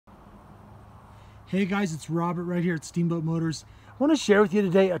Hey guys, it's Robert right here at Steamboat Motors. I want to share with you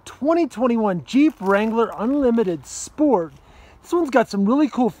today a 2021 Jeep Wrangler Unlimited Sport. This one's got some really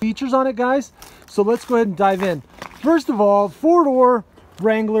cool features on it, guys. So let's go ahead and dive in. First of all, four-door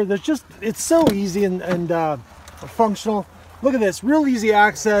Wrangler. It's so easy and functional. Look at this, real easy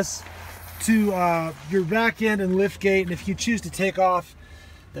access to your back end and lift gate. And if you choose to take off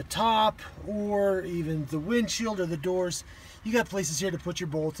the top or even the windshield or the doors, you got places here to put your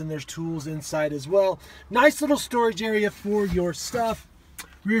bolts, and there's tools inside as well. Nice little storage area for your stuff.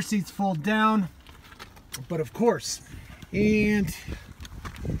 Rear seats fold down, but of course. And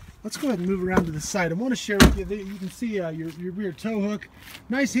let's go ahead and move around to the side. I want to share with you, you can see your rear tow hook.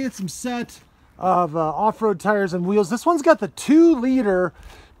 Nice handsome set of off-road tires and wheels. This one's got the 2-liter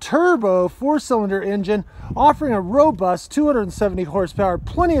turbo 4-cylinder engine, offering a robust 270 horsepower,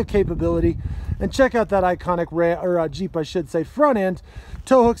 plenty of capability. And check out that iconic Jeep, I should say, front end.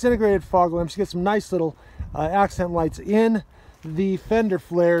 Tow hooks, integrated fog lamps. You get some nice little accent lights in the fender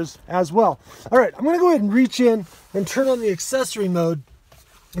flares as well. All right, I'm gonna go ahead and reach in and turn on the accessory mode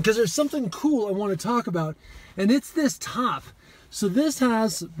because there's something cool I want to talk about, and it's this top. So this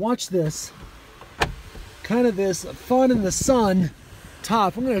has, watch this, kind of this fun in the sun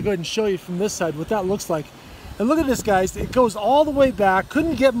top. I'm gonna go ahead and show you from this side what that looks like. And look at this, guys, it goes all the way back.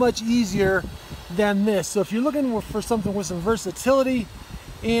 Couldn't get much easier than this. So if you're looking for something with some versatility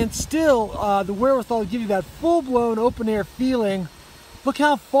and still the wherewithal to give you that full-blown open-air feeling, look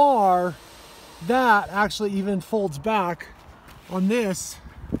how far that actually even folds back on this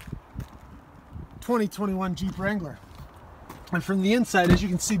 2021 Jeep Wrangler. And from the inside, as you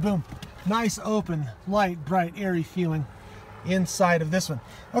can see, boom, nice open, light, bright, airy feeling inside of this one.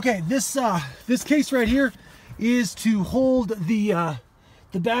 Okay, this case right here is to hold the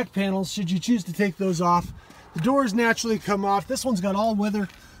back panels should you choose to take those off. The doors naturally come off. This one's got all-weather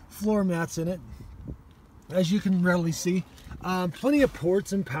floor mats in it, as you can readily see. Plenty of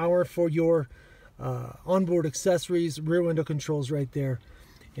ports and power for your onboard accessories, rear window controls right there,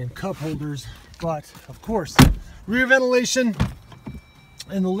 and cup holders. But of course, rear ventilation,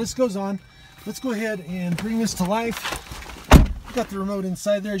 and the list goes on. Let's go ahead and bring this to life. We've got the remote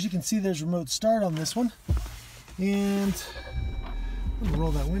inside there. As you can see, there's remote start on this one. And I'm gonna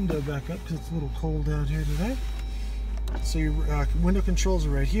roll that window back up because it's a little cold out here today. So your window controls are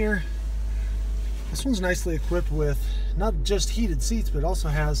right here. This one's nicely equipped with not just heated seats, but also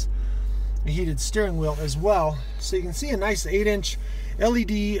has a heated steering wheel as well. So you can see a nice 8-inch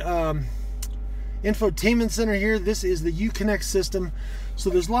LED infotainment center here. This is the Uconnect system. So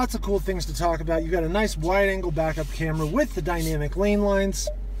there's lots of cool things to talk about. You've got a nice wide angle backup camera with the dynamic lane lines.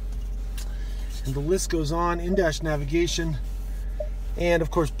 And the list goes on. In-dash navigation. And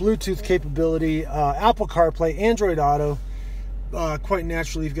of course, Bluetooth capability, Apple CarPlay, Android Auto. Quite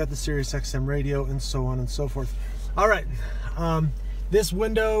naturally, you've got the Sirius XM radio and so on and so forth. All right, this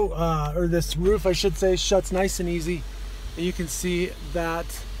window, or this roof, I should say, shuts nice and easy. And you can see that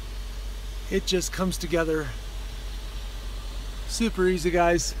it just comes together super easy,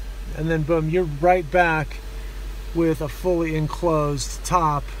 guys. And then boom, you're right back with a fully enclosed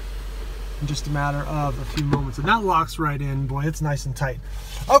top in just a matter of a few moments. And that locks right in. Boy, it's nice and tight.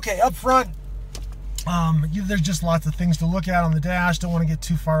 Okay, up front, there's just lots of things to look at on the dash. Don't want to get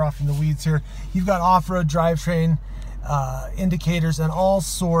too far off in the weeds here. You've got off-road drivetrain indicators and all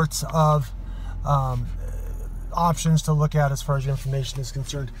sorts of options to look at as far as your information is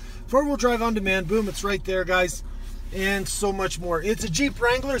concerned. Four-wheel drive on demand, boom, it's right there, guys, and so much more. It's a Jeep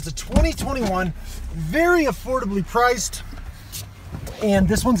Wrangler. It's a 2021, very affordably priced, and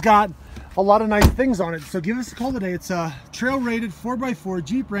this one's got a lot of nice things on it. So give us a call today. It's a trail rated 4x4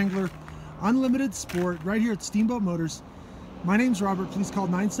 Jeep Wrangler Unlimited Sport right here at Steamboat Motors. My name's Robert. Please call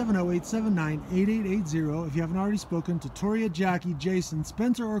 970-879-8880. If you haven't already spoken to Toria, Jackie, Jason,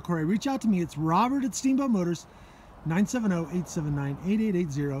 Spencer, or Corey, reach out to me. It's Robert at Steamboat Motors,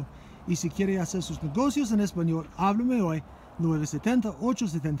 970-879-8880. Y si quiere hacer sus negocios en español, háblame hoy,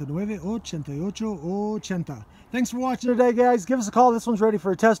 970-879-8880. Thanks for watching today, guys. Give us a call. This one's ready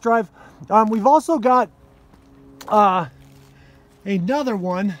for a test drive. We've also got another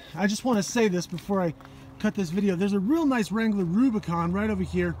one. I just want to say this before I cut this video. There's a real nice Wrangler Rubicon right over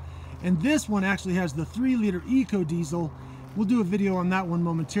here, and this one actually has the 3-liter Eco Diesel. We'll do a video on that one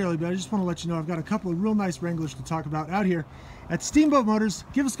momentarily, but I just want to let you know I've got a couple of real nice Wranglers to talk about out here at Steamboat Motors.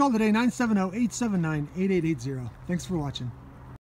 Give us a call today, 970-879-8880. Thanks for watching.